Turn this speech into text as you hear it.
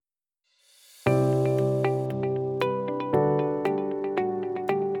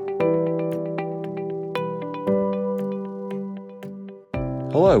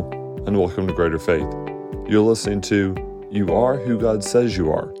Hello, and welcome to Greater Faith. You're listening to You Are Who God Says You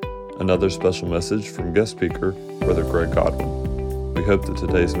Are, another special message from guest speaker, Brother Godwin. We hope that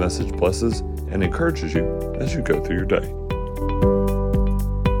today's message blesses and encourages you as you go through your day.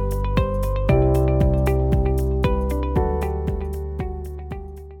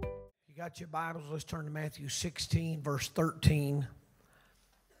 You got your Bibles, let's turn to Matthew 16, verse 13.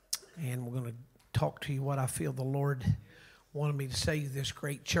 And we're going to talk to you what I feel the Lord wanted me to say to this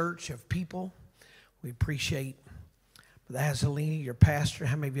great church of people. We appreciate Brother Azzolini, your pastor.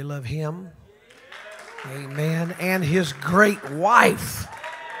 How many of you love him? Amen. And his great wife.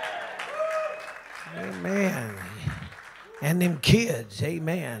 Amen. And them kids.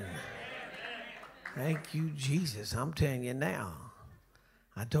 Amen. Thank you, Jesus. I'm telling you now.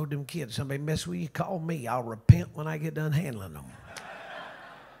 I told them kids, somebody mess with you, call me. I'll repent when I get done handling them.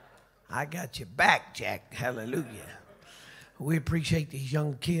 I got your back, Jack. Hallelujah. We appreciate these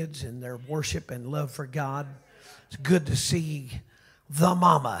young kids and their worship and love for God. It's good to see the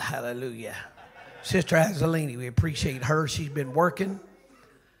mama. Hallelujah. Sister Azzolini, we appreciate her. She's been working.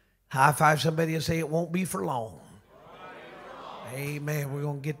 High five somebody and say it won't be for long. Amen. We're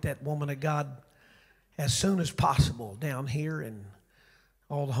going to get that woman of God as soon as possible down here. And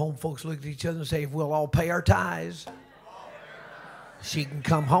all the home folks look at each other and say, if we'll all pay our tithes, she can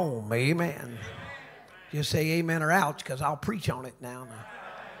come home. Amen. Just say amen or ouch, because I'll preach on it now.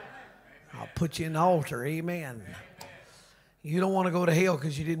 I'll put you in the altar. Amen. You don't want to go to hell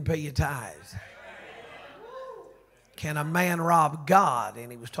because you didn't pay your tithes. Can a man rob God?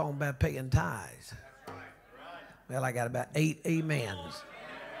 And he was talking about paying tithes. Well, I got about 8 amens.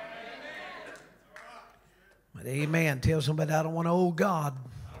 But amen. Tell somebody I don't want to owe God.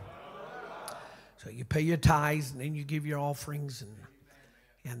 So you pay your tithes and then you give your offerings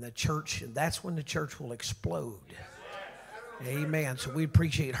and the church, and that's when the church will explode. Amen. So we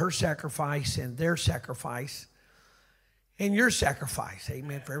appreciate her sacrifice and their sacrifice and your sacrifice.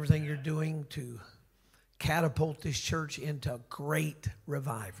 Amen. For everything you're doing to catapult this church into great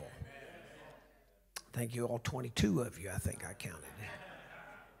revival. Thank you all, 22 of you, I think I counted.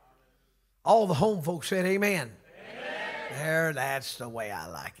 All the home folks said amen. There, that's the way I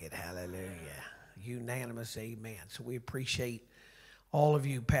like it. Hallelujah. Unanimous amen. So we appreciate all of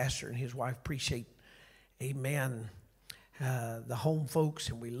you, Pastor and his wife, appreciate, amen, the home folks,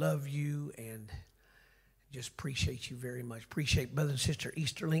 and we love you and just appreciate you very much. Appreciate Brother and Sister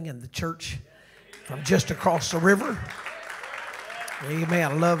Easterling and the church from just across the river. Amen.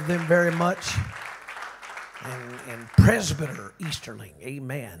 I love them very much. And Presbyter Easterling.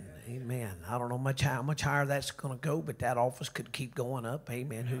 Amen. Amen. I don't know how much higher that's going to go, but that office could keep going up.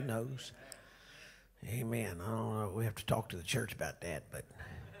 Amen. Who knows? Amen. I don't know. We have to talk to the church about that, but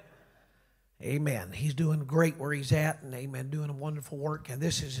amen. He's doing great where he's at, and amen, doing a wonderful work. And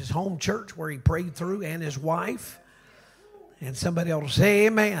this is his home church where he prayed through, and his wife. And somebody ought to say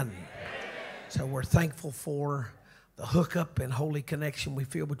amen. Amen. So we're thankful for the hookup and holy connection we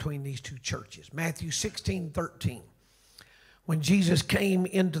feel between these two churches. Matthew 16:13. When Jesus came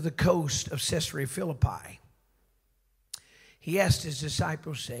into the coast of Caesarea Philippi, he asked his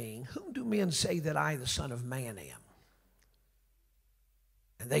disciples, saying, whom do men say that I, the Son of Man, am?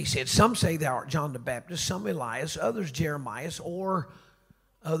 And they said, some say thou art John the Baptist, some Elias, others Jeremiah, or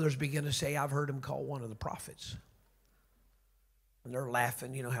others begin to say, I've heard him called one of the prophets. And they're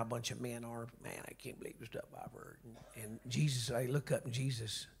laughing, you know how a bunch of men are. Man, I can't believe the stuff I've heard. And Jesus, I look up and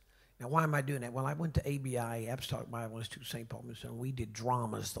Jesus. Now, why am I doing that? Well, I went to ABI, Apostolic Bible Institute, St. Paul, Minnesota. We did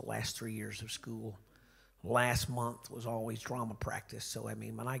dramas the last 3 years of school. Last month was always drama practice. So, I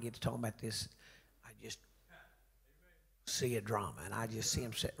mean, when I get to talk about this, I just see a drama. And I just see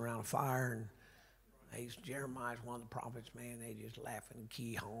them sitting around a fire. And Jeremiah's one of the prophets, man. They just laughing and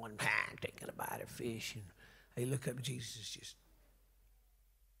kee-hawing, thinking about a fish. And they look up at Jesus, just,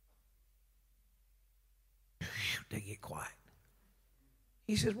 they get quiet.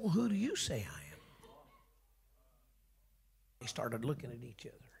 He says, well, who do you say I am? They started looking at each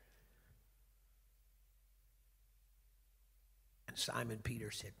other. And Simon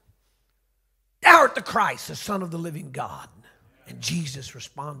Peter said, thou art the Christ, the Son of the living God. And Jesus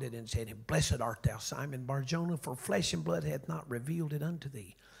responded and said, blessed art thou, Simon Bar-Jonah, for flesh and blood hath not revealed it unto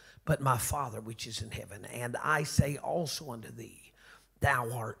thee, but my Father which is in heaven. And I say also unto thee, thou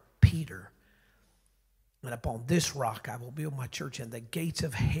art Peter, and upon this rock I will build my church, and the gates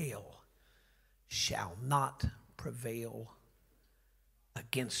of hell shall not prevail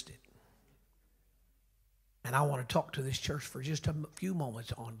against it. And I want to talk to this church for just a few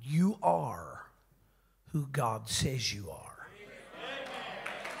moments on you are who God says you are.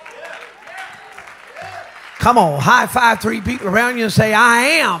 Come on, high five three people around you and say, I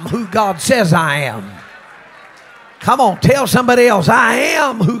am who God says I am. Come on, tell somebody else, I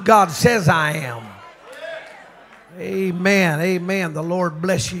am who God says I am. Amen, amen. The Lord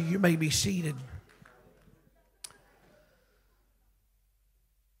bless you. You may be seated.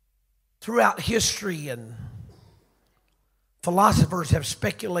 Throughout history, and philosophers have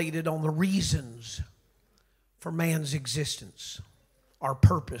speculated on the reasons for man's existence, our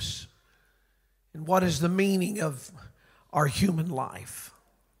purpose, and what is the meaning of our human life.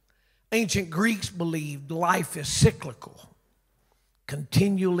 Ancient Greeks believed life is cyclical,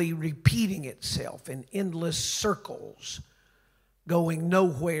 continually repeating itself in endless circles, going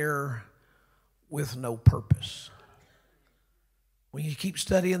nowhere with no purpose. When you keep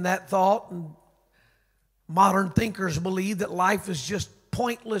studying that thought, and modern thinkers believe that life is just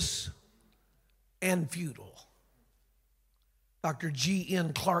pointless and futile. Dr.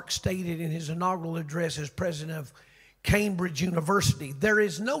 G.N. Clark stated in his inaugural address as president of Cambridge University, there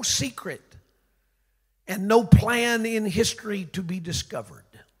is no secret and no plan in history to be discovered.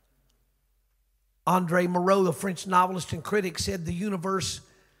 André Malraux, the French novelist and critic, said the universe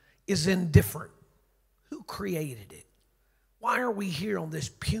is indifferent. Who created it? Why are we here on this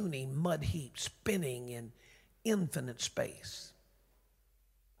puny mud heap spinning in infinite space?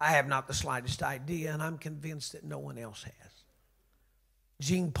 I have not the slightest idea, and I'm convinced that no one else has.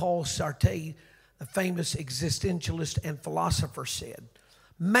 Jean-Paul Sartre, the famous existentialist and philosopher, said,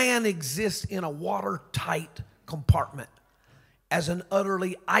 man exists in a watertight compartment as an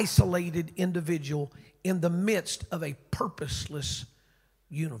utterly isolated individual in the midst of a purposeless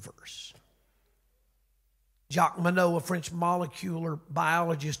universe. Jacques Monod, a French molecular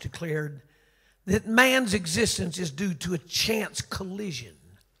biologist, declared that man's existence is due to a chance collision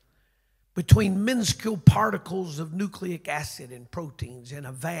between minuscule particles of nucleic acid and proteins in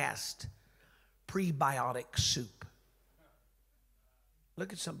a vast prebiotic soup.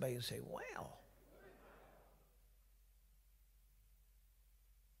 Look at somebody and say, well,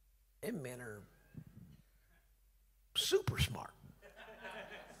 them men are super smart.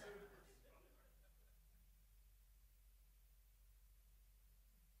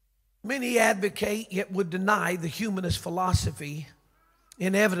 Many advocate, yet would deny, the humanist philosophy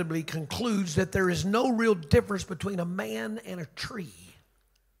inevitably concludes that there is no real difference between a man and a tree.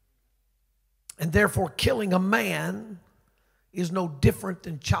 And therefore, killing a man is no different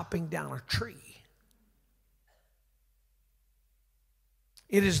than chopping down a tree.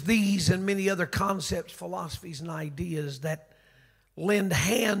 It is these and many other concepts, philosophies, and ideas that lend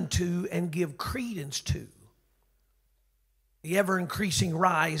hand to and give credence to the ever-increasing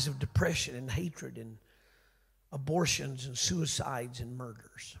rise of depression and hatred and abortions and suicides and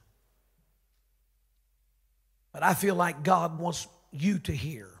murders. But I feel like God wants you to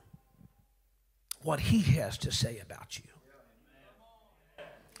hear what He has to say about you.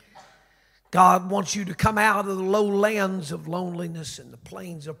 God wants you to come out of the lowlands of loneliness and the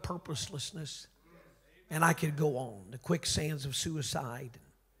plains of purposelessness. And I could go on. The quicksands of suicide,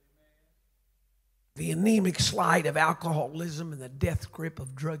 the anemic slide of alcoholism, and the death grip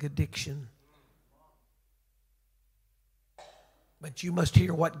of drug addiction. But you must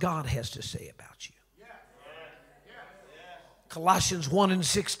hear what God has to say about you. Colossians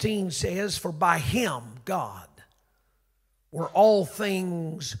 1:16 says, for by Him, God, were all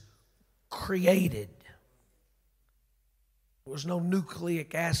things created. There was no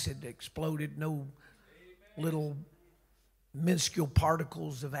nucleic acid that exploded, no little minuscule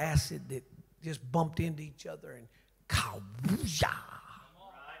particles of acid that just bumped into each other and kawooza.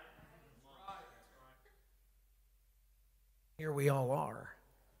 Here we all are.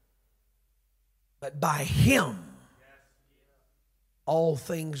 But by Him, all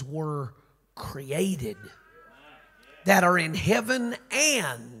things were created that are in heaven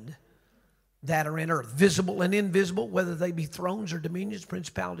and that are in earth, visible and invisible, whether they be thrones or dominions,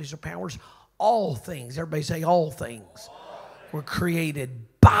 principalities or powers. All things, everybody say all things, were created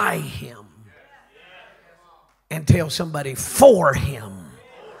by Him. And tell somebody, for Him.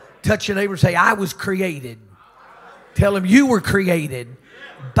 Touch your neighbor and say, I was created. Tell him you were created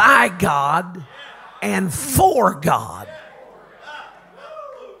by God and for God.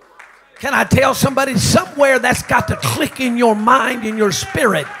 Can I tell somebody somewhere that's got to click in your mind, in your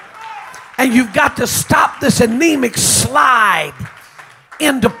spirit, and you've got to stop this anemic slide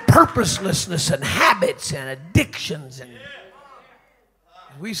into purposelessness and habits and addictions and,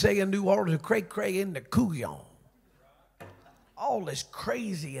 we say in New Orleans, cray-cray in the couillon. All this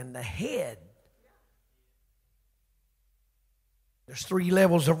crazy in the head. There's 3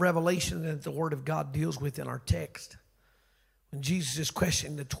 levels of revelation that the Word of God deals with in our text. When Jesus is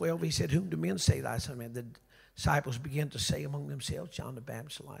questioning the 12, He said, whom do men say that I am? The disciples began to say among themselves, John the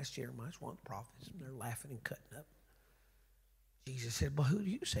Baptist, Elias, Jeremiah is one of the prophets. And they're laughing and cutting up. Jesus said, well, who do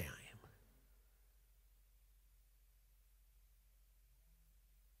you say I am?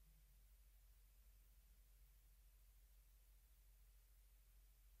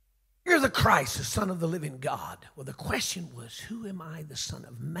 You're the Christ, the Son of the living God. Well, the question was, who am I, the Son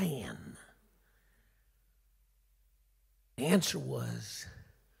of Man? The answer was,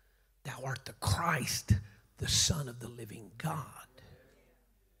 thou art the Christ, the Son of the living God.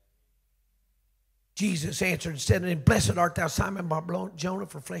 Jesus answered and said unto him, blessed art thou, Simon Bar-Jonah,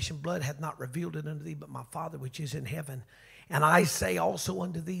 for flesh and blood hath not revealed it unto thee, but my Father which is in heaven. And I say also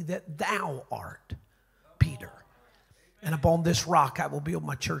unto thee that thou art Peter. And upon this rock I will build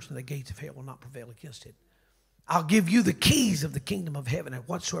my church, and the gates of hell will not prevail against it. I'll give you the keys of the kingdom of heaven, and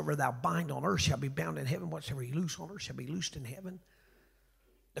whatsoever thou bind on earth shall be bound in heaven. Whatsoever you loose on earth shall be loosed in heaven.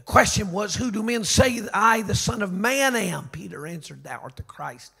 The question was, who do men say that I, the Son of Man, am? Peter answered, thou art the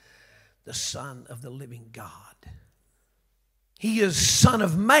Christ, the Son of the living God. He is Son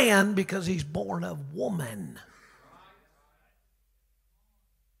of Man because he's born of woman.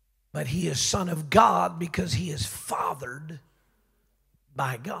 But he is Son of God because he is fathered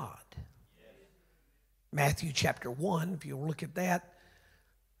by God. Matthew chapter 1, if you'll look at that,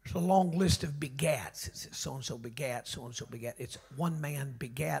 there's a long list of begats. It says so-and-so begat, so-and-so begat. It's one man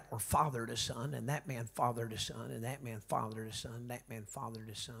begat or fathered a son, and that man fathered a son, and that man fathered a son, and that man fathered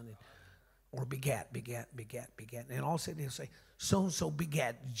a son, or begat. And also they'll say, so-and-so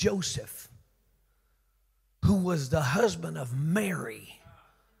begat Joseph, who was the husband of Mary,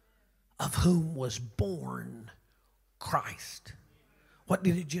 of whom was born Christ. What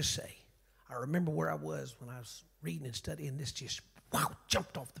did it just say? I remember where I was when I was reading and studying this, just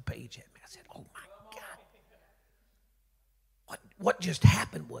jumped off the page at me. I said, oh my God. What just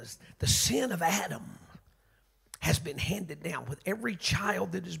happened was the sin of Adam has been handed down with every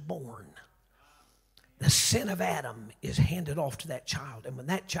child that is born. The sin of Adam is handed off to that child. And when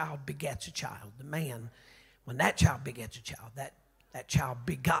that child begets a child, the man, when that child begets a child, that child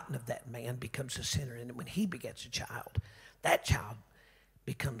begotten of that man becomes a sinner. And when he begets a child, that child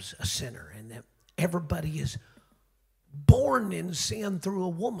becomes a sinner. And that everybody is born in sin through a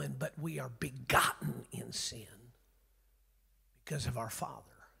woman, but we are begotten in sin because of our Father.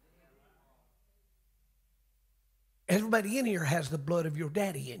 Everybody in here has the blood of your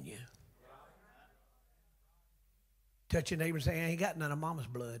daddy in you. Touch your neighbor and say, I ain't got none of mama's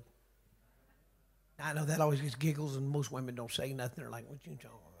blood. I know that always gets giggles, and most women don't say nothing. They're like, what you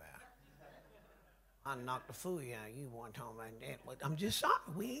talking about? I knocked the fool out. You weren't talking about that. I'm just sorry.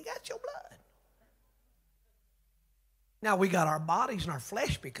 We ain't got your blood. Now, we got our bodies and our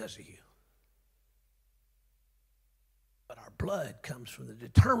flesh because of you. But our blood comes from the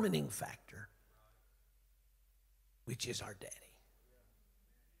determining factor, which is our daddy.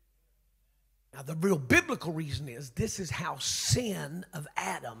 Now, the real biblical reason is this is how sin of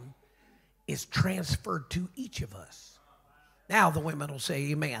Adam is transferred to each of us. Now the women will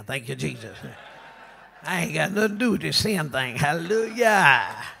say, amen, thank you, Jesus. I ain't got nothing to do with this sin thing.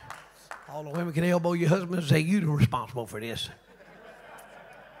 Hallelujah. All the women can elbow your husband and say, you're responsible for this.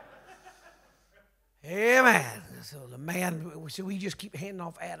 Amen. So the man, so we just keep handing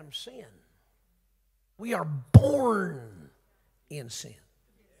off Adam's sin. We are born in sin.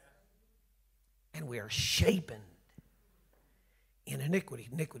 And we are shapen in iniquity,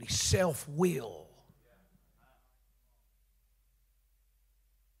 self-will.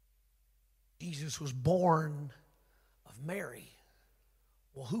 Jesus was born of Mary.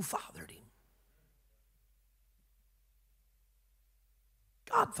 Well, who fathered him?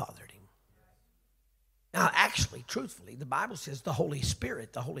 God fathered him. Now, actually, truthfully, the Bible says the Holy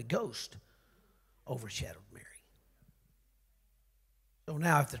Spirit, the Holy Ghost, overshadowed Mary. So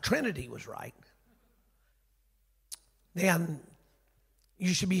now, if the Trinity was right, then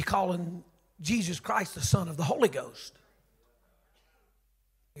you should be calling Jesus Christ the Son of the Holy Ghost.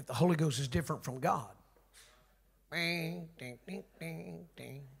 If the Holy Ghost is different from God. Ding, ding, ding, ding,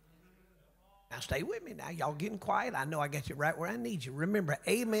 ding. Now stay with me now. Y'all getting quiet? I know I got you right where I need you. Remember,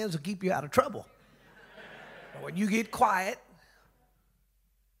 amens will keep you out of trouble. But when you get quiet,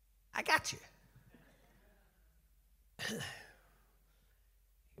 I got you.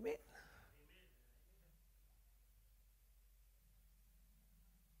 Amen.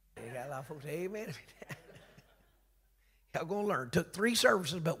 You got a lot of folks say amen. Y'all gonna learn. Took 3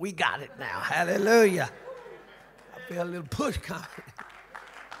 services, but we got it now. Hallelujah. I feel a little push coming.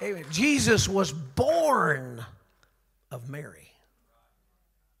 Amen. Jesus was born of Mary.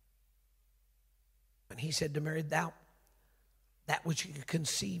 And he said to Mary, that which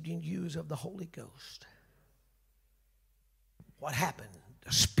conceived in you is of the Holy Ghost. what happened?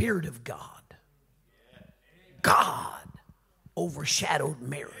 The Spirit of God overshadowed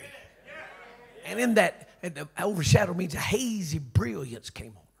Mary. And in that, overshadowed means a hazy brilliance came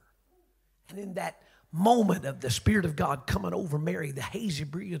on her. And in that moment of the Spirit of God coming over Mary, the hazy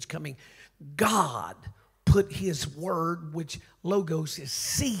brilliance coming, God put his word, which logos is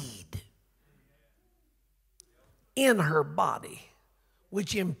seed, in her body,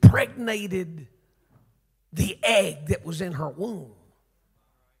 which impregnated the egg that was in her womb.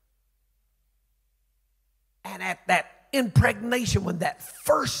 And at that impregnation, when that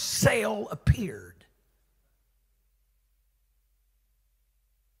first cell appeared,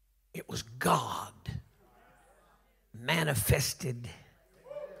 it was God manifested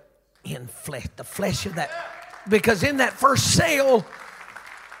in flesh, the flesh of that. Because in that first cell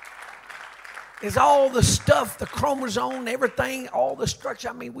is all the stuff, the chromosome, everything, all the structure.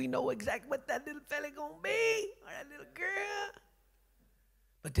 I mean, we know exactly what that little fella gonna be, or that little girl.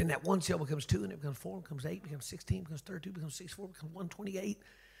 But then that one cell becomes 2, and it becomes 4, becomes 8, becomes 16, becomes 32, becomes 64, becomes 128.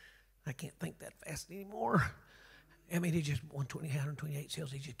 I can't think that fast anymore. I mean, it just 120, 128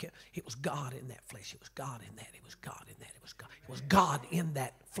 cells. He just kept. It was God in that flesh. It was God in that. It was God in that. It was God. It was God in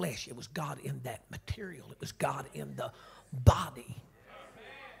that flesh. It was God in that material. It was God in the body.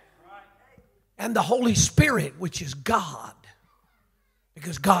 And the Holy Spirit, which is God,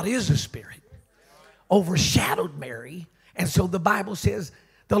 because God is a spirit, overshadowed Mary. And so the Bible says,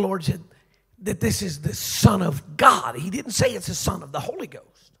 the Lord said that this is the Son of God. He didn't say it's the Son of the Holy Ghost.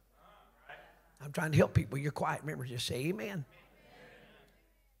 I'm trying to help people. You're quiet. Remember, just say amen.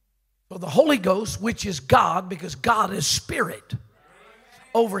 So the Holy Ghost, which is God, because God is spirit,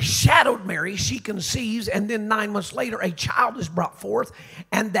 overshadowed Mary. She conceives, and then 9 months later, a child is brought forth,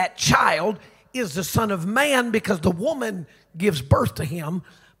 and that child is the Son of Man because the woman gives birth to him,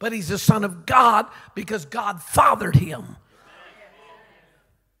 but he's the Son of God because God fathered him.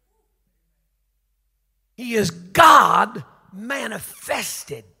 He is God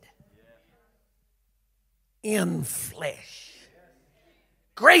manifested in flesh.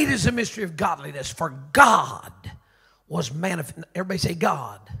 Great is the mystery of godliness, for God was manifest. Everybody say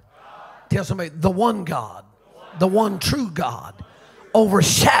God. Tell somebody, the one God, the one true God,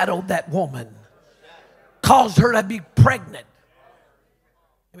 overshadowed that woman, caused her to be pregnant.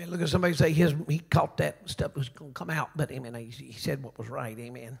 I mean, look at somebody say he caught that stuff was going to come out, but amen, he said what was right,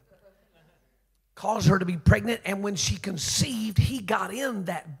 amen. Caused her to be pregnant, and when she conceived, he got in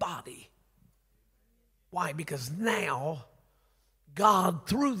that body. Why? Because now God,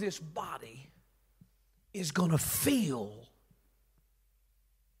 through this body, is going to feel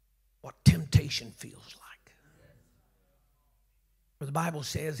what temptation feels like. For the Bible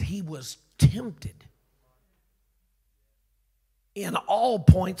says he was tempted in all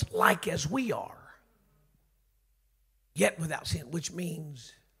points like as we are, yet without sin, which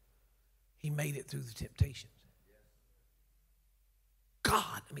means he made it through the temptations.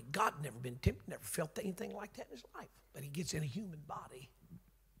 God, I mean, God never been tempted, never felt anything like that in his life. But he gets in a human body.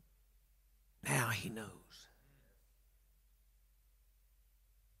 Now he knows.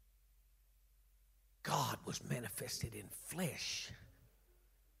 God was manifested in flesh.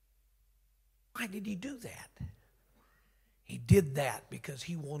 Why did he do that? He did that because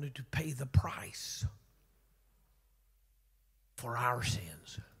he wanted to pay the price for our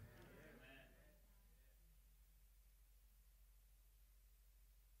sins.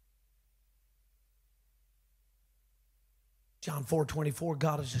 John 4:24,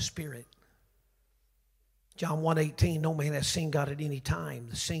 God is a spirit. John 1:18, no man has seen God at any time.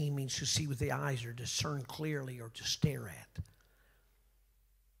 The seeing means to see with the eyes or discern clearly or to stare at.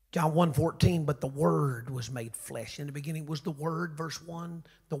 John 1:14, but the Word was made flesh. In the beginning was the Word, verse 1.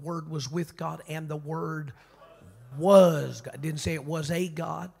 The Word was with God, and the Word was God. It didn't say it was a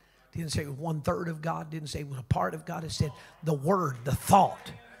God. It didn't say it was 1/3 of God. It didn't say it was a part of God. It said the Word, the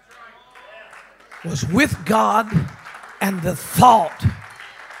thought, was with God, and the thought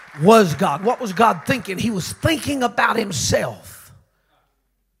was God. What was God thinking? He was thinking about himself.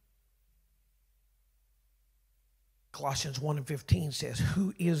 Colossians 1:15 says,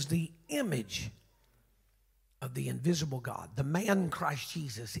 who is the image of the invisible God? The man Christ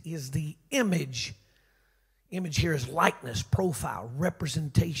Jesus is the image. Image here is likeness, profile,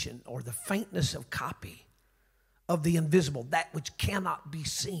 representation, or the faintness of copy of the invisible, that which cannot be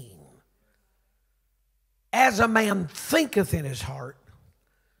seen. As a man thinketh in his heart,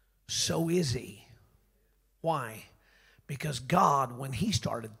 so is he. Why? Because God, when he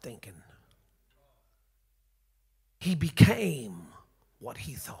started thinking, he became what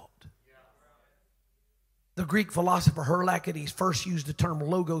he thought. The Greek philosopher Heraclitus first used the term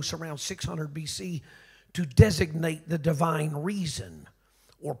logos around 600 BC to designate the divine reason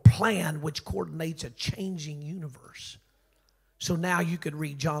or plan which coordinates a changing universe. So now you could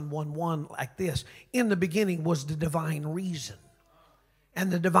read John 1:1 like this. In the beginning was the divine reason.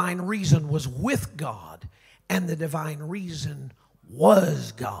 And the divine reason was with God. And the divine reason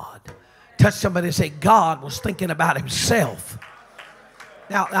was God. Touch somebody and say, God was thinking about himself.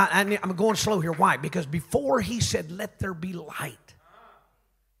 Now, I'm going slow here. Why? Because before he said, let there be light,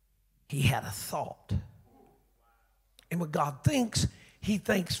 he had a thought. And when God thinks, he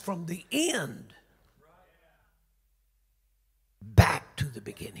thinks from the end back to the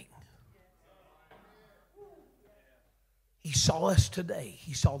beginning. He saw us today.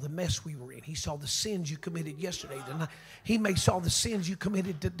 He saw the mess we were in. He saw the sins you committed yesterday. He may saw the sins you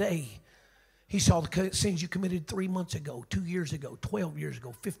committed today. He saw the sins you committed 3 months ago, 2 years ago, 12 years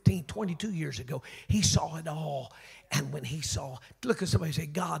ago, 15, 22 years ago. He saw it all. And when he saw, look at somebody and say,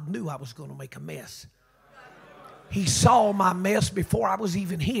 God knew I was going to make a mess. He saw my mess before I was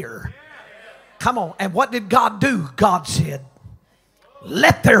even here. Come on. And what did God do? God said,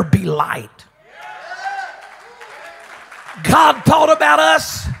 let there be light. God thought about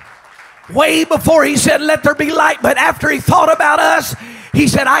us way before he said, let there be light. But after he thought about us, he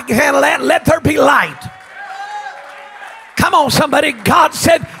said, I can handle that. Let there be light. Come on, somebody. God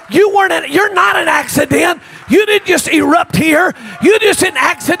said, you're not an accident. You didn't just erupt here. You just didn't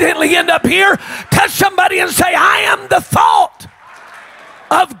accidentally end up here. Touch somebody and say, I am the thought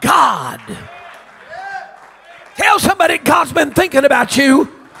of God. Tell somebody God's been thinking about you.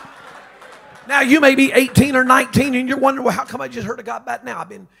 Now, you may be 18 or 19 and you're wondering, well, how come I just heard of God about now?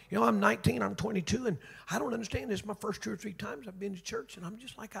 I'm 19, I'm 22, and I don't understand this. My first 2 or 3 times I've been to church, and I'm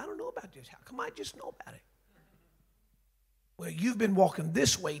just like, I don't know about this. How come I just know about it? Well, you've been walking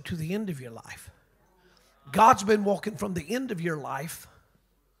this way to the end of your life. God's been walking from the end of your life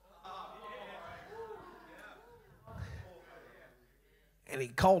and he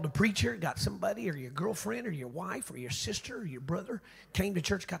called a preacher, got somebody, or your girlfriend, or your wife, or your sister, or your brother, came to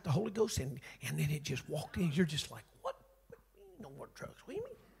church, got the Holy Ghost, and then it just walked in. You're just like, what? You don't want drugs. What do you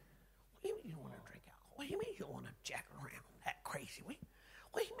mean? What do you mean you don't want to drink alcohol? What do you mean you don't want to jack around? That crazy. What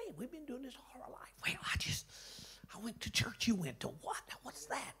do you mean? We've been doing this all our life. Well, I went to church. You went to what? What's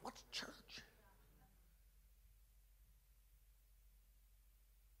that? What's church?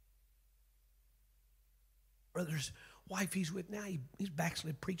 Brother's wife he's with now, he's a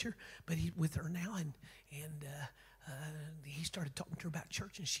backslid preacher, but he's with her now, and he started talking to her about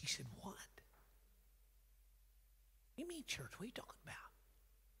church, and she said, what? What do you mean church? What are you talking about?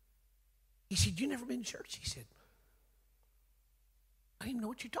 He said, you never been to church? He said, I don't even know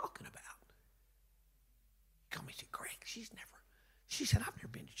what you're talking about. He called me and said, Greg, she said, I've never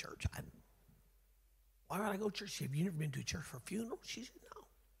been to church. Why would I go to church? She said, have you never been to a church for a funeral? She said, no.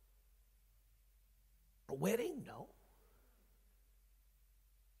 A wedding? No.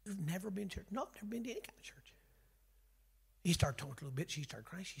 You've never been to church? No, I've never been to any kind of church. He started talking a little bit. She started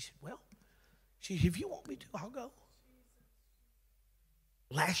crying. She said, if you want me to, I'll go.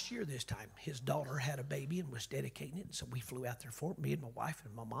 Last year this time, his daughter had a baby and was dedicating it. And so we flew out there for it, me and my wife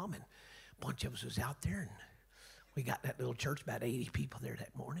and my mom, and a bunch of us was out there. And we got that little church, about 80 people there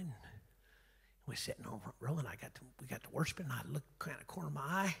that morning. We were sitting on the front row, and we got to worshiping. And I looked kind of corner of my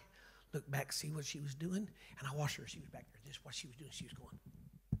eye, looked back to see what she was doing, and I watched her. She was back there. This is what she was doing. She was going.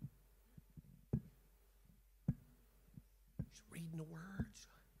 She's reading the words.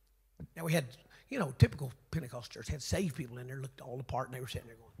 Now we had, typical Pentecost church had saved people in there, looked all apart, and they were sitting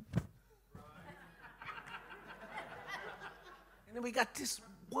there going. And then we got this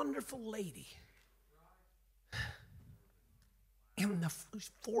wonderful lady. In the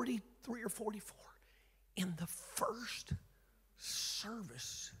 43 or 44, in the first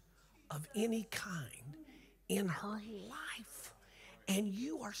service of any kind in her life, and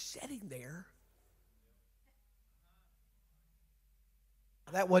you are sitting there.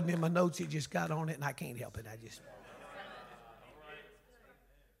 That wasn't in my notes. He just got on it, and I can't help it.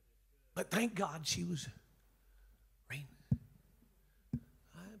 But thank God she was reading.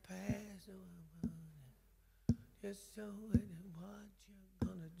 I pass over just so what you're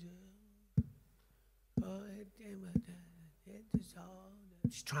gonna do.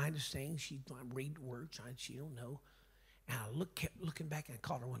 She's trying to sing. She's reading the words. She don't know. And I kept looking back, and I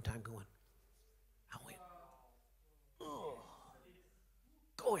caught her one time going. I went, oh.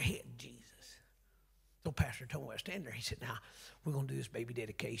 Go ahead, Jesus. So Pastor told me I was standing there. He said, now, we're going to do this baby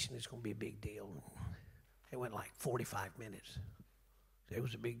dedication. It's going to be a big deal. It went like 45 minutes. It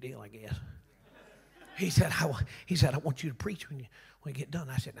was a big deal, I guess. He said, I want you to preach when you get done.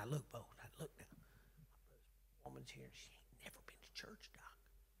 I said, now, look, Bo. Look now. Woman's here. She ain't never been to church, Doc.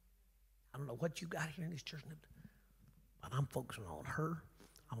 I don't know what you got here in this church, but I'm focusing on her.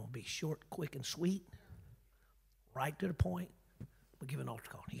 I'm going to be short, quick, and sweet, right to the point. We'll give an altar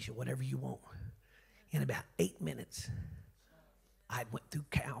call. He said, whatever you want. In about 8 minutes, I went through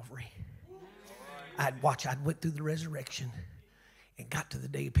Calvary. I went through the resurrection and got to the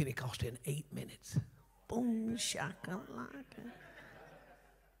day of Pentecost in 8 minutes. Boom, shakalaka.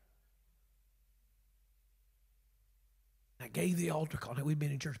 I gave the altar call. Now, we'd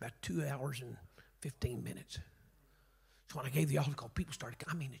been in church about 2 hours and 15 minutes. So when I gave the altar call, people started,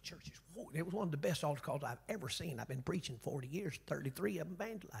 the churches, whoa, it was one of the best altar calls I've ever seen. I've been preaching 40 years, 33 of them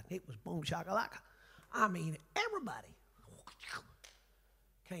evangelizing. It was boom, shakalaka. Everybody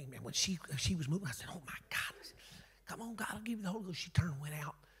came. And when she was moving, I said, oh, my God. I said, come on, God, I'll give you the Holy Ghost. She turned and went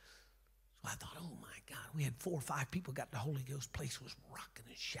out. So I thought, oh, my God. We had 4 or 5 people got the Holy Ghost. Place was rocking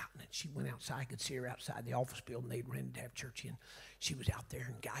and shouting. And she went outside. I could see her outside the office building they'd rented to have church in. She was out there,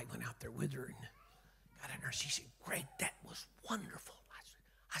 and Guy went out there with her and got in there. She said, Greg, that was wonderful.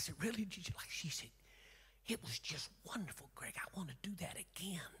 I said, really? Did you like? She said, it was just wonderful, Greg. I want to do that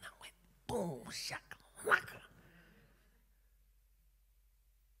again. I went, boom, shakalaka.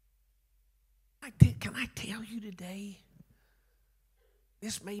 Can I tell you today,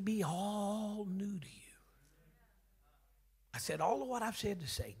 this may be all new to you. I said all of what I've said to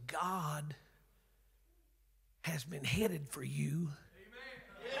say. God has been headed for you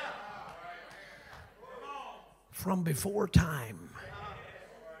from before time.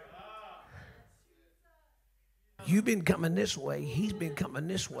 You've been coming this way. He's been coming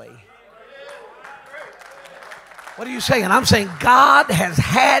this way. What are you saying? I'm saying God has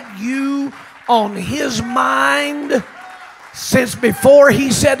had you on his mind since before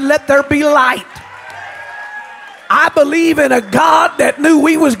he said, let there be light. I believe in a God that knew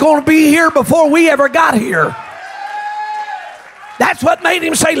we was going to be here before we ever got here. That's what made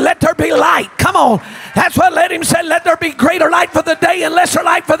him say, let there be light. Come on. That's what let him say, let there be greater light for the day and lesser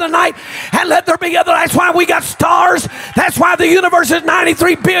light for the night. And let there be other light. That's why we got stars. That's why the universe is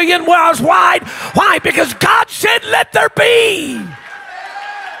 93 billion miles wide. Why? Because God said, let there be.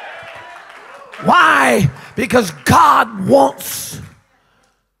 Why? Because God wants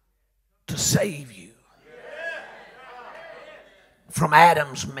to save you from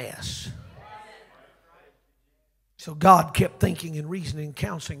Adam's mess. So God kept thinking and reasoning and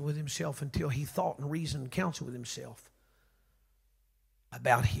counseling with himself until he thought and reasoned and counseled with himself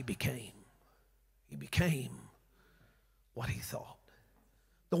about he became. He became what he thought.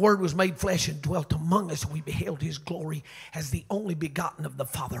 The Word was made flesh and dwelt among us, and we beheld his glory as the only begotten of the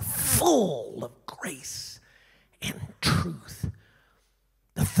Father, full of grace and truth.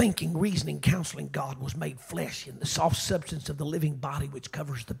 The thinking, reasoning, counseling God was made flesh in the soft substance of the living body which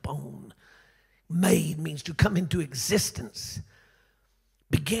covers the bone. Made means to come into existence,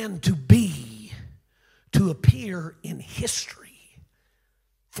 began to be, to appear in history.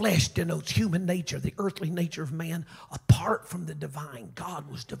 Flesh denotes human nature, the earthly nature of man, apart from the divine. God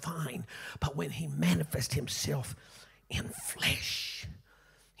was divine, but when he manifested himself in flesh,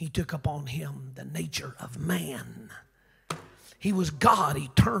 he took upon him the nature of man. He was God,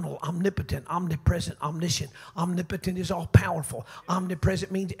 eternal, omnipotent, omnipresent, omniscient. Omnipotent is all-powerful.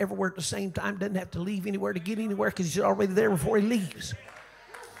 Omnipresent means everywhere at the same time. Doesn't have to leave anywhere to get anywhere because he's already there before he leaves.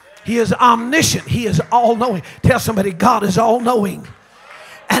 He is omniscient. He is all-knowing. Tell somebody, God is all-knowing.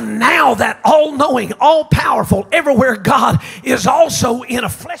 And now that all-knowing, all-powerful, everywhere God is also in a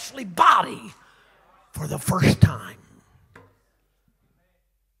fleshly body for the first time.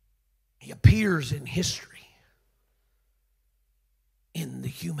 He appears in history. In the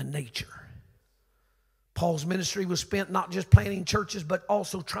human nature. Paul's ministry was spent not just planting churches, but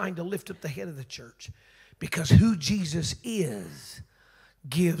also trying to lift up the head of the church. Because who Jesus is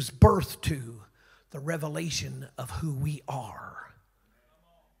gives birth to the revelation of who we are.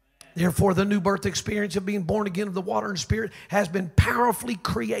 Therefore, the new birth experience of being born again of the water and spirit has been powerfully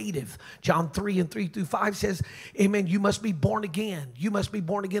creative. John 3:3-5 says, amen, you must be born again. You must be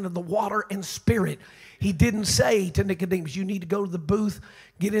born again of the water and spirit. He didn't say to Nicodemus, you need to go to the booth,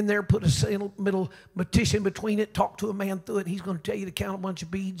 get in there, put a middle petition between it, talk to a man through it, and he's going to tell you to count a bunch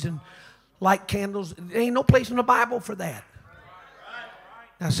of beads and light candles. There ain't no place in the Bible for that.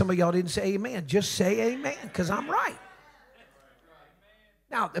 Now, some of y'all didn't say amen. Just say amen, because I'm right.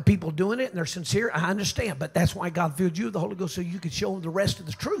 Now, the people doing it and they're sincere, I understand, but that's why God filled you with the Holy Ghost so you could show them the rest of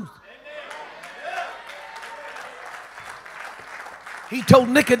the truth. He told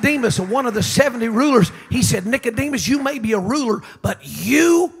Nicodemus, one of the 70 rulers, he said, Nicodemus, you may be a ruler, but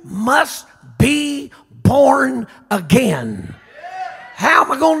you must be born again. How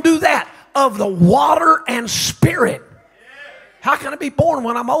am I going to do that? Of the water and spirit. How can I be born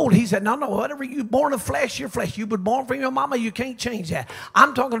when I'm old? He said, no, whatever you born of flesh, you're flesh. You were born from your mama, you can't change that.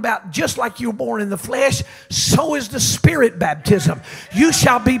 I'm talking about just like you were born in the flesh, so is the Spirit baptism. You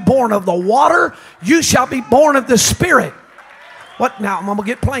shall be born of the water, you shall be born of the Spirit. What now? I'm going to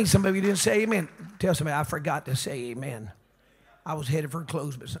get plain. Some of you didn't say amen. Tell somebody I forgot to say amen. I was headed for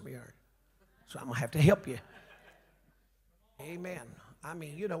close, but some of you aren't. So I'm going to have to help you. Amen. I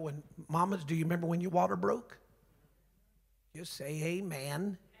mean, you know, when mamas, do you remember when your water broke? Just say amen.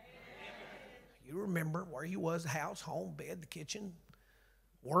 Amen. You remember where you was, the house, home, bed, the kitchen,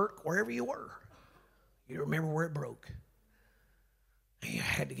 work, wherever you were. You remember where it broke. And you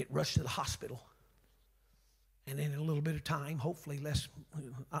had to get rushed to the hospital. And in a little bit of time, hopefully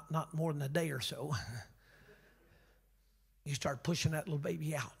not more than a day or so, you start pushing that little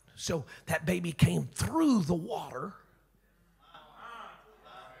baby out. So that baby came through the water.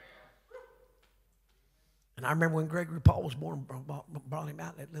 And I remember when Gregory Paul was born, brought him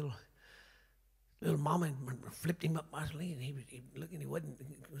out, that little mama flipped him up my sleeve, and he was looking,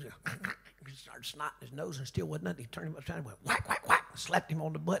 he started snotting his nose and still wasn't nothing. He turned him upside and went whack, whack, whack, and slapped him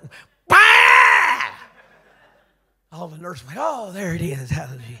on the butt. And, bah! All the nurses went, oh, there it is.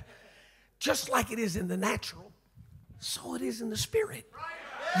 Hallelujah. Just like it is in the natural, so it is in the spirit.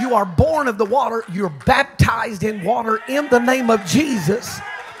 You are born of the water. You're baptized in water in the name of Jesus.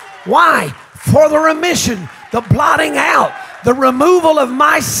 Why? For the remission, the blotting out, the removal of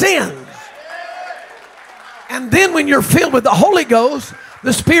my sins. And then when you're filled with the Holy Ghost,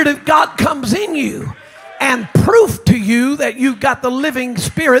 the Spirit of God comes in you. And proof to you that you've got the living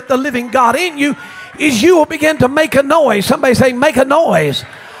Spirit, the living God in you, is you will begin to make a noise. Somebody say, make a noise.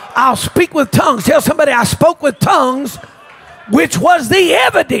 I'll speak with tongues. Tell somebody, I spoke with tongues, which was the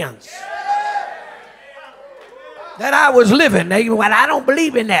evidence that I was living. Now, well, I don't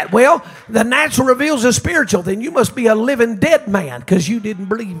believe in that. Well, the natural reveals the spiritual. Then you must be a living dead man because you didn't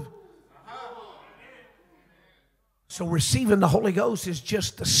believe. So receiving the Holy Ghost is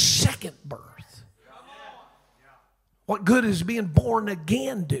just the second birth. What good is being born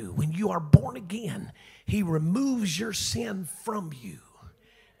again do? When you are born again, He removes your sin from you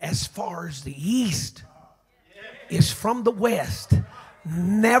as far as the east is from the west,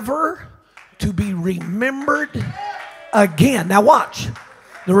 never to be remembered again. Now watch.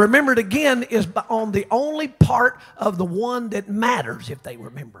 The remembered again is on the only part of the one that matters if they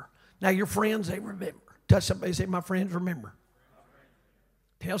remember. Now your friends, they remember. Touch somebody, say, my friends remember.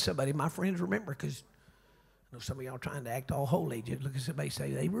 Tell somebody, my friends remember, because I know some of y'all trying to act all holy. Just look at somebody and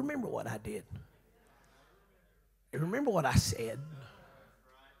say, they remember what I did. They remember what I said.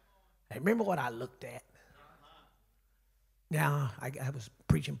 They remember what I looked at. Now, I was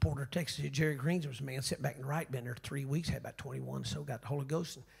preaching Porter, Texas at Jerry Green's. There was a man sitting back in the right, been there 3 weeks, had about 21, so got the Holy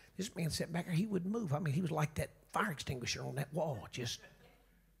Ghost. And this man sat back there, he wouldn't move. I mean, he was like that fire extinguisher on that wall.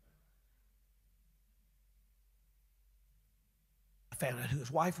 I found out who his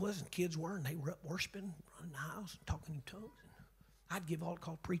wife was and kids were, and they were up worshiping, running the house, and talking in tongues. And I'd give all the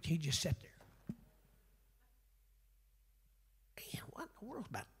call preaching. He'd just sit there. Man, what in the world?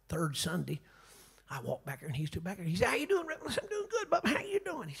 About third Sunday, I walked back there, and he stood back there. He said, how you doing, Rick? I said, I'm doing good, Bubba. How you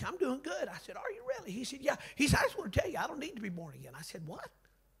doing? He said, I'm doing good. I said, are you really? He said, yeah. He said, I just want to tell you, I don't need to be born again. I said, what?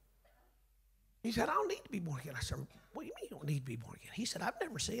 He said, I don't need to be born again. I said, what do you mean you don't need to be born again? He said, I've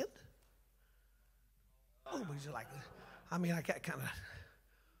never sinned. Oh, but he's like, I mean, I got kind of,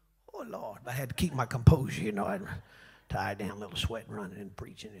 oh, Lord. But I had to keep my composure. You know, I'd tie down a little sweat and running and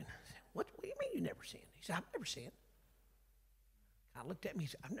preaching. And I said, what do you mean you never sinned? He said, I've never sinned. I looked at me, he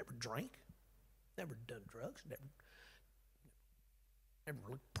said, I've never drank. Never done drugs, never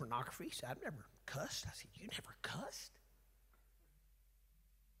looked at pornography. He said, I've never cussed. I said, you never cussed?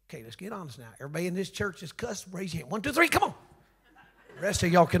 Okay, let's get honest now. Everybody in this church has cussed. Raise your hand. 1, 2, 3, come on. The rest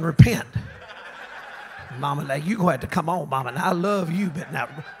of y'all can repent. Mama, now you going to have to come on, Mama. And I love you, but now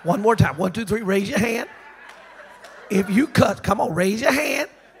one more time. 1, 2, 3, raise your hand. If you cuss, come on, raise your hand.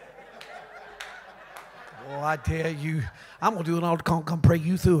 Oh, I tell you, I'm going to do an altar call, come pray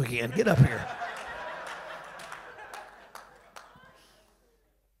you through again. Get up here.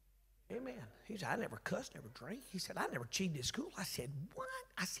 He said, I never cussed, never drank. He said, I never cheated at school. I said, what?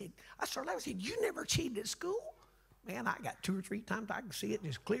 I started laughing. I said, you never cheated at school? Man, I got 2 or 3 times. I can see it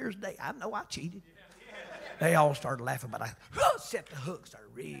as clear as day. I know I cheated. They all started laughing, but I set the hook, started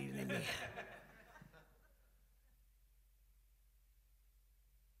reading in there.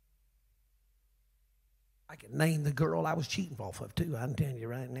 I can name the girl I was cheating off of, too. I'm telling you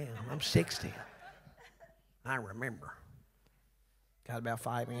right now. I'm 60. I remember. Got about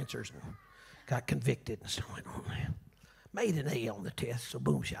 5 answers and got convicted and so went on there. Made an A on the test, so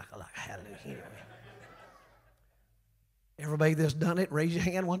boom shakalaka, hallelujah. Everybody that's done it, raise your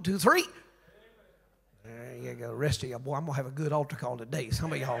hand. 1, 2, 3. There you go. The rest of y'all, boy, I'm going to have a good altar call today.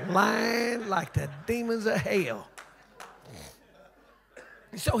 Some of y'all lying like the demons of hell.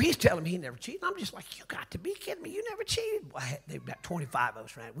 So he's telling me he never cheated. I'm just like, you got to be kidding me. You never cheated. Well, there were about 25 of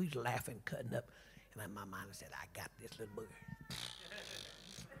us around. We was laughing, cutting up. And in my mind, I said, I got this little booger.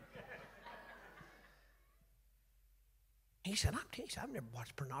 He said, I've never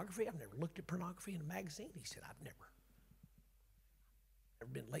watched pornography. I've never looked at pornography in a magazine. He said, I've never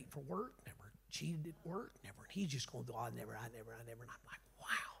been late for work, never cheated at work, never. And he's just going, I never. And I'm like,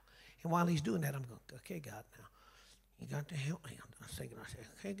 wow. And while he's doing that, I'm going, okay, God, now, you got to help me. I was thinking, I said,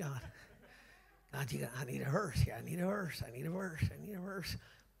 okay, God, I need a verse here. I need a verse.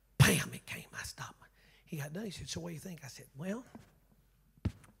 Bam, it came. I stopped. He got done. He said, so what do you think? I said, well,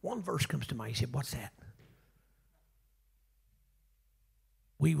 one verse comes to mind. He said, what's that?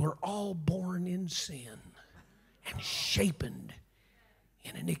 We were all born in sin and shapened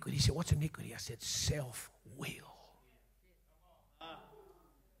in iniquity. He said, what's iniquity? I said, self-will.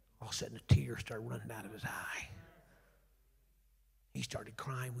 All of a sudden, a tear started running out of his eye. He started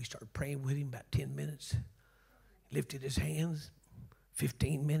crying. We started praying with him about 10 minutes. He lifted his hands.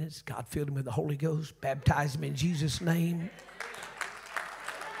 15 minutes. God filled him with the Holy Ghost. Baptized him in Jesus' name.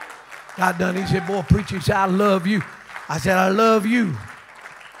 God done. He said, boy, preacher, he said, I love you. I said, I love you.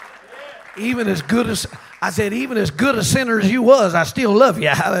 Even as good as a sinner as you was, I still love you.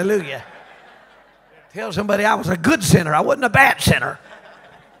 Hallelujah. Tell somebody I was a good sinner. I wasn't a bad sinner.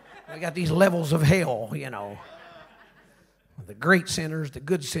 We got these levels of hell, you know. The great sinners, the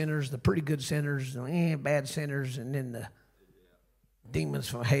good sinners, the pretty good sinners, the bad sinners, and then the demons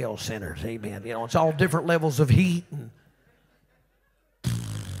from hell sinners. Amen. You know, it's all different levels of heat. And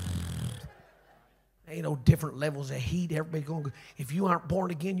ain't no different levels of heat. Everybody going to, if you aren't born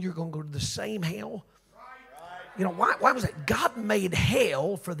again, you're going to go to the same hell. You know, why was it? God made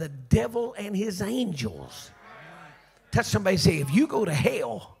hell for the devil and his angels. Touch somebody and say, if you go to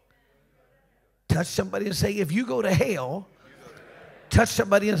hell. Touch somebody and say, if you go to hell. Touch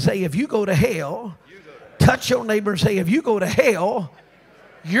somebody and say, if you go to hell. Touch your neighbor and say, if you go to hell,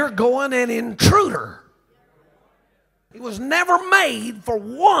 you're going an intruder. It was never made for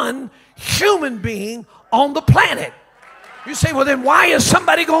one human being on the planet. You say, well, then why is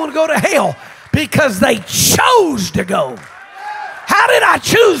somebody going to go to hell? Because they chose to go. How did I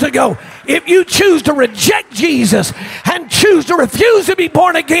choose to go? If you choose to reject Jesus and choose to refuse to be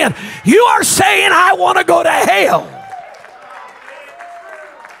born again, you are saying, I want to go to hell.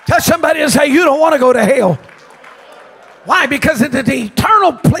 Touch somebody and say, you don't want to go to hell. Why? Because it's an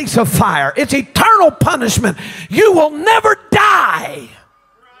eternal place of fire. It's eternal punishment. You will never die.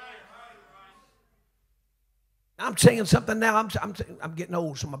 I'm saying something now. I'm getting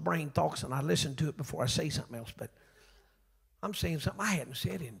old, so my brain talks, and I listen to it before I say something else. But I'm saying something I hadn't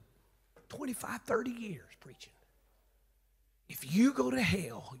said in 25, 30 years preaching. If you go to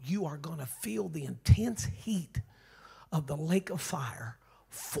hell, you are going to feel the intense heat of the lake of fire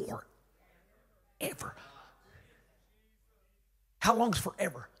forever. How long's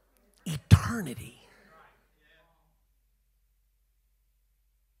forever? Eternity.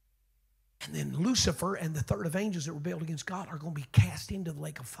 And then Lucifer and the third of angels that rebelled against God are going to be cast into the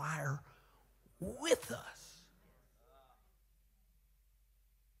lake of fire with us.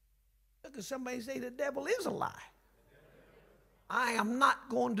 Look at somebody say the devil is a lie. I am not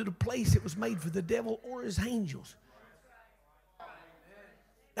going to the place that was made for the devil or his angels.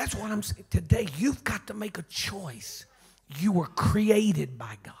 That's what I'm saying. Today, you've got to make a choice. You were created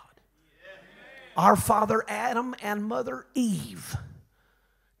by God. Our father Adam and mother Eve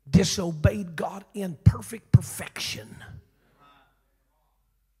disobeyed God in perfect perfection.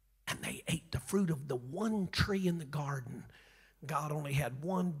 And they ate the fruit of the one tree in the garden. God only had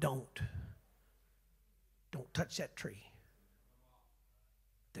one, don't touch that tree.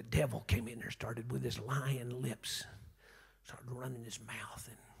 The devil came in there, started with his lying lips, started running his mouth,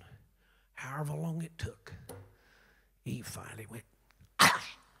 and however long it took, Eve finally went, ah!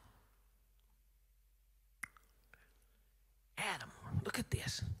 Adam, look at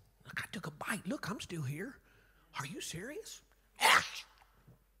this. Look, I took a bite. Look, I'm still here. Are you serious? Ah!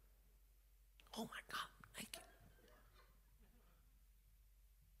 Oh, my God. Thank you.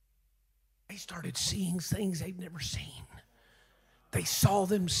 They started seeing things they'd never seen. They saw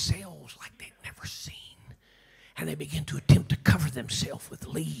themselves like they'd never seen. And they began to attempt to cover themselves with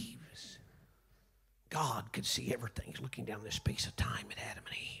leaves. God could see everything. He's looking down this space of time at Adam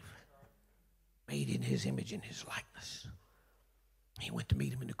and Eve, made in his image and his likeness. He went to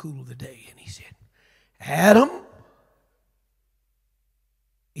meet him in the cool of the day, and he said, Adam,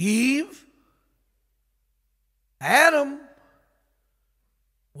 Eve, Adam,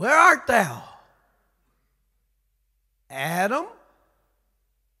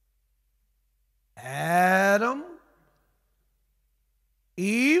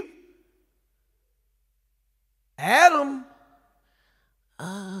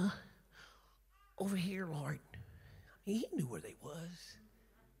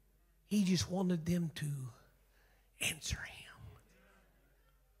 He just wanted them to answer him.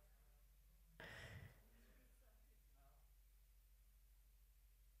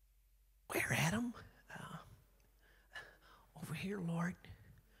 Where, Adam? Over here, Lord.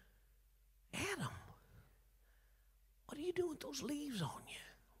 Adam, what are you doing with those leaves on you?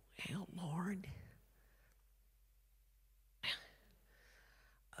 Well, Lord,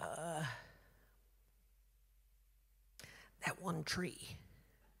 that one tree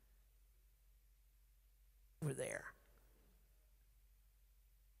over there.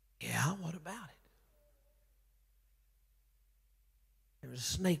 Yeah, what about it? There was a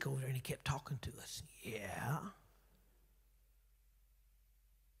snake over there and he kept talking to us. Yeah.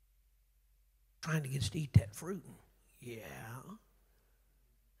 Trying to get us to eat that fruit. Yeah.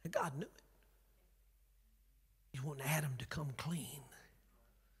 And God knew it. He wanted Adam to come clean.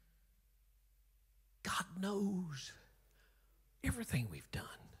 God knows everything we've done.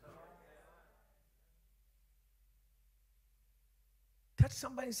 Touch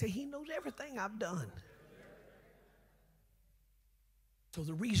somebody and say, He knows everything I've done. So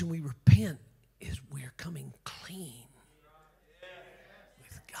the reason we repent is we're coming clean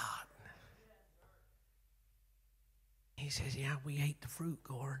with God. He says, yeah, we ate the fruit,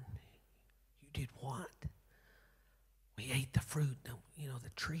 Gordon. You did what? We ate the fruit, the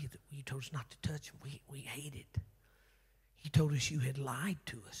tree that you told us not to touch. We ate it. He told us you had lied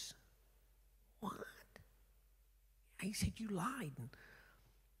to us. What? He said you lied. And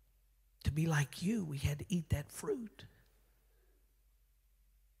to be like you, we had to eat that fruit.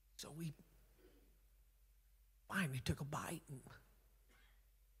 So we finally took a bite and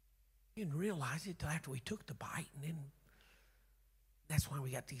didn't realize it till after we took the bite, and then that's why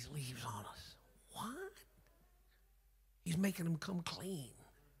we got these leaves on us. What? He's making them come clean.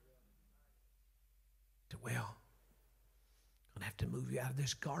 So, well, I'm going to have to move you out of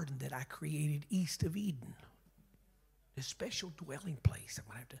this garden that I created east of Eden. This special dwelling place. I'm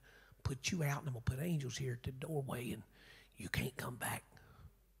going to have to put you out, and I'm going to put angels here at the doorway, and you can't come back.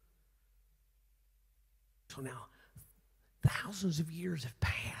 So now, thousands of years have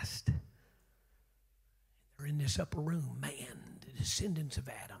passed. They're in this upper room. Man, the descendants of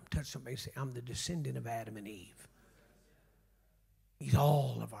Adam. Touch somebody and say, I'm the descendant of Adam and Eve. He's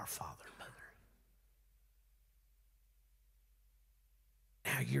all of our father and mother.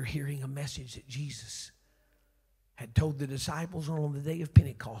 Now you're hearing a message that Jesus had told the disciples on the day of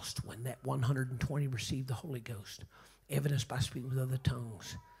Pentecost when that 120 received the Holy Ghost, evidenced by speaking with other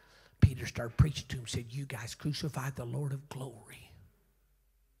tongues. Peter started preaching to him, said, you guys crucified the Lord of glory.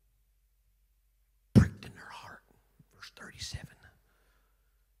 Pricked in their heart. Verse 37.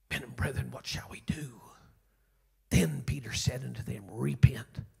 Men and brethren, what shall we do? Then Peter said unto them, repent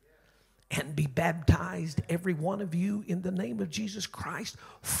and be baptized, every one of you, in the name of Jesus Christ,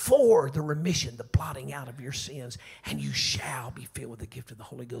 for the remission, the blotting out of your sins, and you shall be filled with the gift of the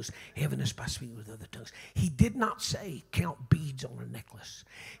Holy Ghost, evidenced by speaking with other tongues. He did not say, count beads on a necklace.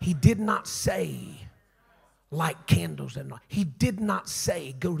 He did not say, light candles. He did not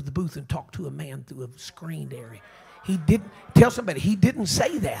say, go to the booth and talk to a man through a screened area. He didn't. Tell somebody, he didn't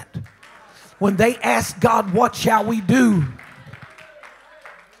say that. When they asked God, what shall we do?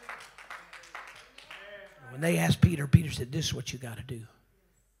 When they asked Peter, Peter said, this is what you got to do.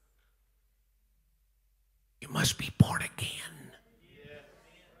 You must be born again.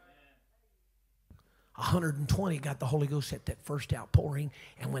 120 got the Holy Ghost at that first outpouring.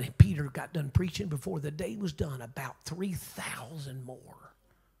 And when Peter got done preaching, before the day was done, about 3,000 more.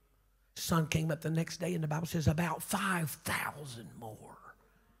 Sun came up the next day, and the Bible says about 5,000 more.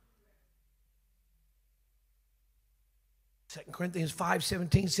 2 Corinthians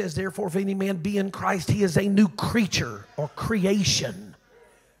 5:17 says, therefore, if any man be in Christ, he is a new creature or creation.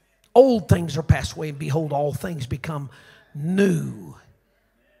 Old things are passed away, and behold, all things become new.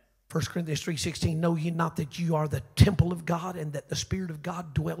 1 Corinthians 3:16, know ye not that you are the temple of God, and that the Spirit of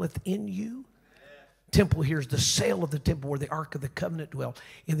God dwelleth in you? Temple here is the cell of the temple where the Ark of the Covenant dwelt.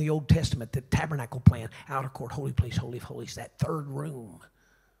 In the Old Testament, the tabernacle plan, outer court, holy place, holy of holies, that third room.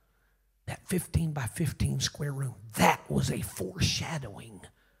 That 15 by 15 square room, that was a foreshadowing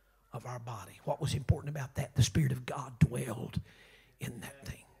of our body. What was important about that? The Spirit of God dwelled in that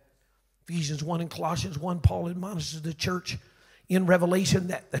thing. Ephesians 1 and Colossians 1, Paul admonishes the church in Revelation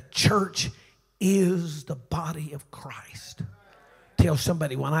that the church is the body of Christ. Tell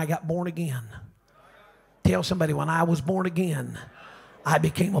somebody, when I got born again. Tell somebody, when I was born again, I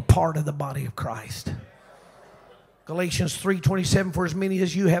became a part of the body of Christ. Galatians 3:27, for as many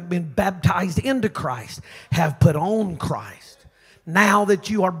as you have been baptized into Christ have put on Christ. Now that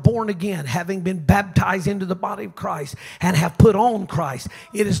you are born again, having been baptized into the body of Christ and have put on Christ,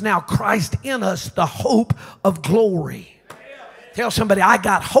 it is now Christ in us, the hope of glory. Tell somebody, I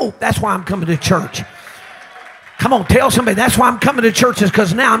got hope. That's why I'm coming to church. Come on, tell somebody, that's why I'm coming to church, is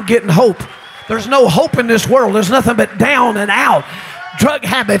because now I'm getting hope. There's no hope in this world. There's nothing but down and out. Drug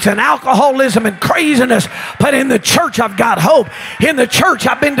habits and alcoholism and craziness. But in the church, I've got hope. In the church,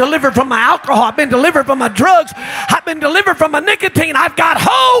 I've been delivered from my alcohol. I've been delivered from my drugs. I've been delivered from my nicotine. I've got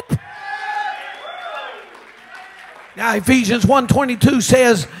hope. Now, Ephesians 1:22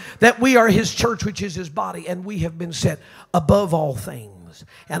 says that we are his church, which is his body, and we have been set above all things.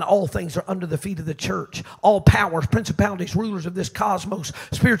 And all things are under the feet of the church. All powers, principalities, rulers of this cosmos,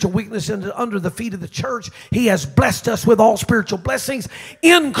 spiritual weakness under the feet of the church. He has blessed us with all spiritual blessings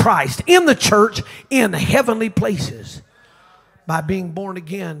in Christ, in the church, in heavenly places. By being born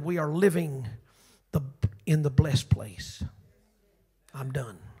again, we are living in the blessed place. I'm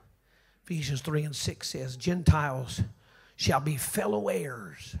done. Ephesians 3:6 says, Gentiles shall be fellow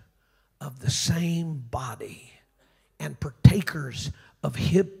heirs of the same body and partakers of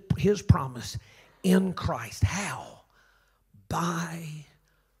his promise in Christ. How? By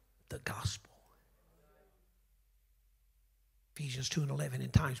the gospel. Ephesians 2:11,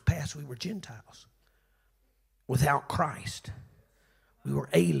 in times past we were Gentiles without Christ. We were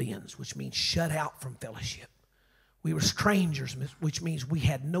aliens, which means shut out from fellowship. We were strangers, which means we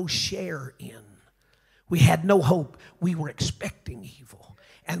had no share in. We had no hope. We were expecting evil.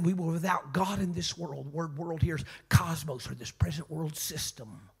 And we were without God in this world. Word world here is cosmos, or this present world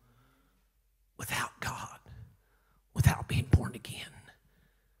system. Without God, without being born again,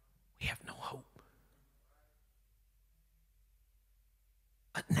 we have no hope.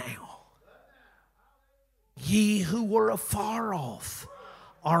 But now, ye who were afar off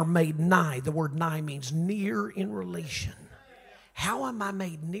are made nigh. The word nigh means near in relation. How am I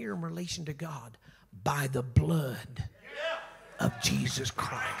made near in relation to God? By the blood of Jesus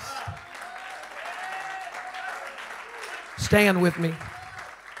Christ. Stand with me.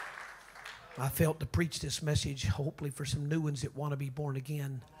 I felt to preach this message, hopefully for some new ones that want to be born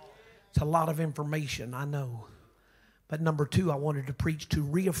again. It's a lot of information, I know. But number two, I wanted to preach to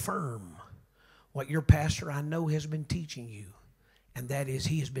reaffirm what your pastor I know has been teaching you. And that is,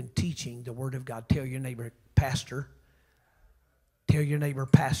 he has been teaching the Word of God. Tell your neighbor, pastor. Tell your neighbor,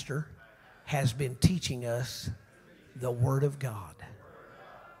 pastor has been teaching us the Word of God.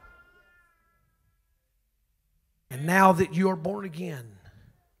 And now that you are born again,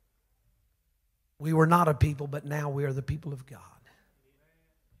 we were not a people, but now we are the people of God.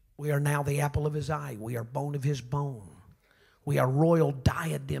 We are now the apple of his eye. We are bone of his bone. We are royal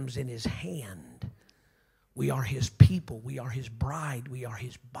diadems in his hand. We are his people. We are his bride. We are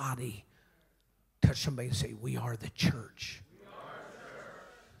his body. Touch somebody and say, we are the church.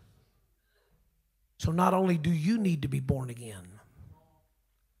 So not only do you need to be born again,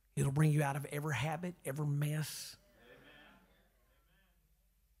 it'll bring you out of every habit, every mess.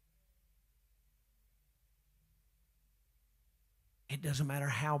 It doesn't matter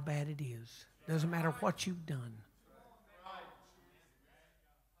how bad it is. It doesn't matter what you've done.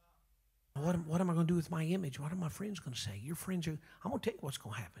 What am I going to do with my image? What are my friends going to say? Your friends are, I'm going to tell you what's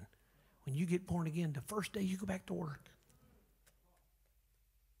going to happen. When you get born again, the first day you go back to work,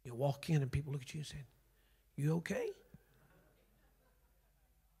 you walk in and people look at you and say, you okay?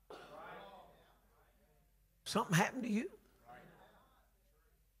 Something happened to you?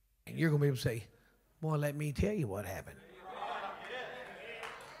 And you're going to be able to say, boy, let me tell you what happened.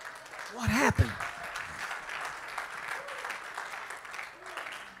 What happened?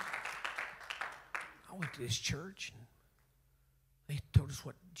 I went to this church and they told us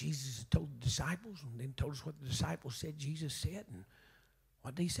what Jesus had told the disciples, and then told us what the disciples said Jesus said. And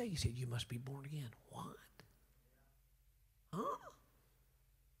what did he say? He said, you must be born again. What? Huh?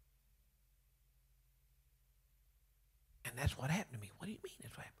 And that's what happened to me. What do you mean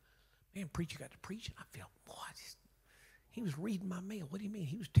that's what happened? Man, preacher got to preach, and I felt, boy, he was reading my mail. What do you mean?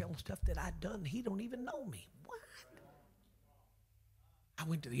 He was telling stuff that I'd done. He don't even know me. What? I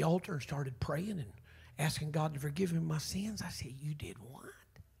went to the altar and started praying and asking God to forgive me my sins. I said, you did what?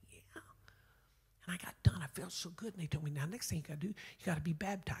 Yeah. And I got done. I felt so good. And they told me, now, next thing you got to do, you got to be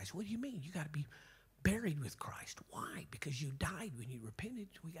baptized. What do you mean? You got to be buried with Christ. Why? Because you died when you repented.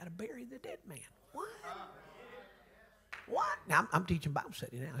 We got to bury the dead man. What? What? Now, I'm teaching Bible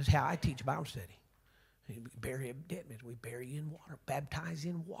study now. This is how I teach Bible study. We bury a dead man. We bury you in water. Baptize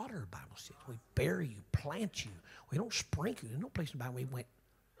in water, Bible says. We bury you, plant you. We don't sprinkle you. There's no place in the Bible we went,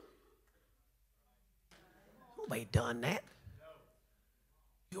 nobody done that.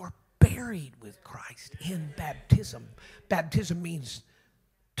 You're buried buried with Christ in baptism. Baptism means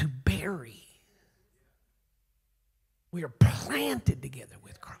to bury. We are planted together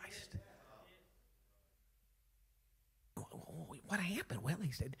with Christ. What happened? Well,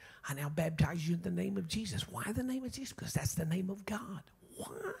 he said, I now baptize you in the name of Jesus. Why the name of Jesus? Because that's the name of God.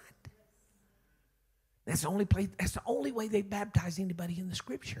 What? That's the only way they baptize anybody in the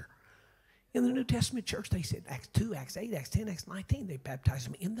Scripture. In the New Testament church, they said Acts 2, Acts 8, Acts 10, Acts 19, they baptized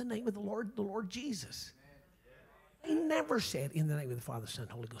them in the name of the Lord Jesus. They never said in the name of the Father, Son,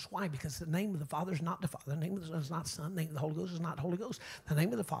 Holy Ghost. Why? Because the name of the Father is not the Father. The name of the Son is not Son. The name of the Holy Ghost is not Holy Ghost. The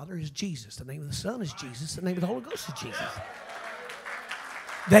name of the Father is Jesus. The name of the Son is Jesus. The name of the Holy Ghost is Jesus.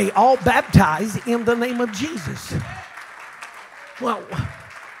 They all baptized in the name of Jesus. Well,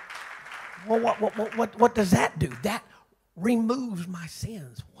 what does that do? That removes my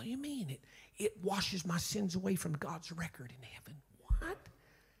sins. What do you mean? It washes my sins away from God's record in heaven. What?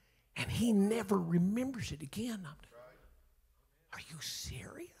 And he never remembers it again. Are you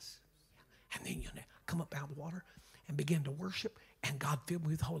serious? And then you come up out of the water and begin to worship, and God filled me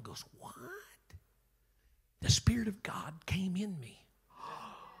with the Holy Ghost. What? The Spirit of God came in me.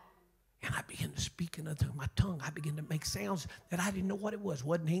 And I began to speak in my tongue. I began to make sounds that I didn't know what it was.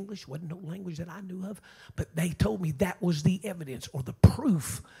 Wasn't English, wasn't no language that I knew of. But they told me that was the evidence or the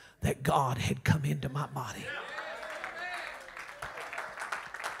proof that God had come into my body.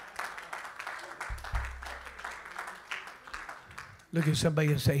 Look at somebody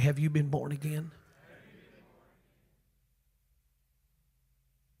and say, have you been born again?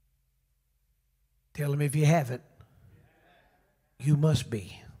 Tell them if you haven't, you must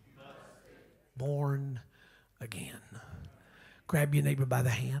be born again. Grab your neighbor by the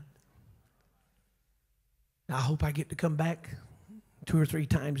hand. Now, I hope I get to come back 2 or 3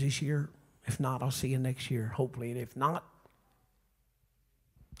 times this year. If not, I'll see you next year, hopefully. And if not,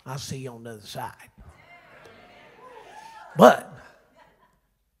 I'll see you on the other side. But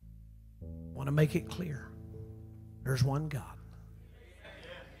I want to make it clear. There's one God.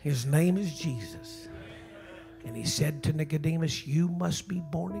 His name is Jesus. And he said to Nicodemus, you must be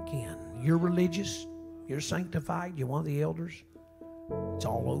born again. You're religious. You're sanctified. You're one of the elders. It's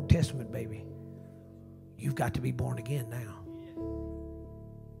all Old Testament, baby. You've got to be born again now.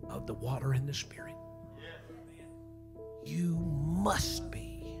 Of the water and the Spirit. You must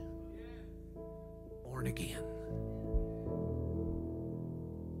be born again.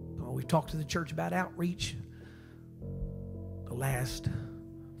 Oh, we've talked to the church about outreach the last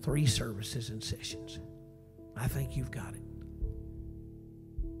 3 services and sessions. I think you've got it.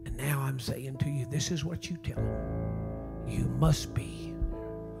 And now I'm saying to you, this is what you tell them. You must be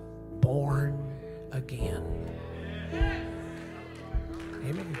born again.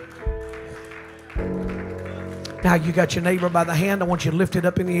 Amen. Now you got your neighbor by the hand. I want you to lift it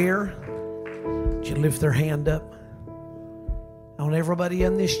up in the air. I want you to lift their hand up. I want everybody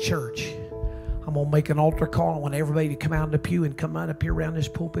in this church. I'm going to make an altar call. I want everybody to come out of the pew and come out up here around this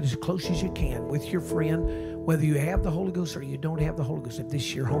pulpit as close as you can with your friend, whether you have the Holy Ghost or you don't have the Holy Ghost. If this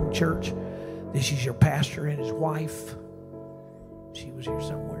is your home church, this is your pastor and his wife. She was here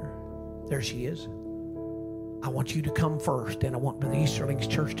somewhere. There she is. I want you to come first, and I want the Easterlings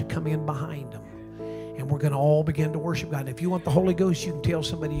Church to come in behind them. And we're going to all begin to worship God. And if you want the Holy Ghost, you can tell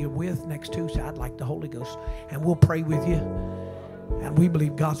somebody you're with next to, say, I'd like the Holy Ghost. And we'll pray with you. And we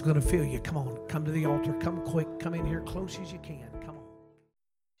believe God's going to fill you. Come on, come to the altar. Come quick. Come in here close as you can. Come on.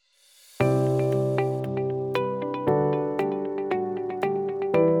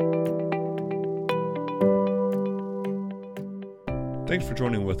 Thanks for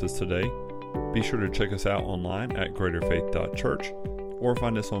joining with us today. Be sure to check us out online at greaterfaith.church or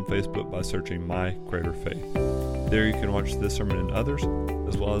find us on Facebook by searching My Greater Faith. There you can watch this sermon and others,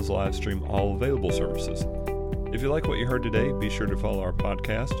 as well as live stream all available services. If you like what you heard today, be sure to follow our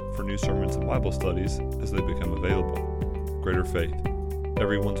podcast for new sermons and Bible studies as they become available. Greater Faith.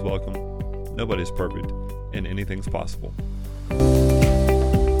 Everyone's welcome, nobody's perfect, and anything's possible.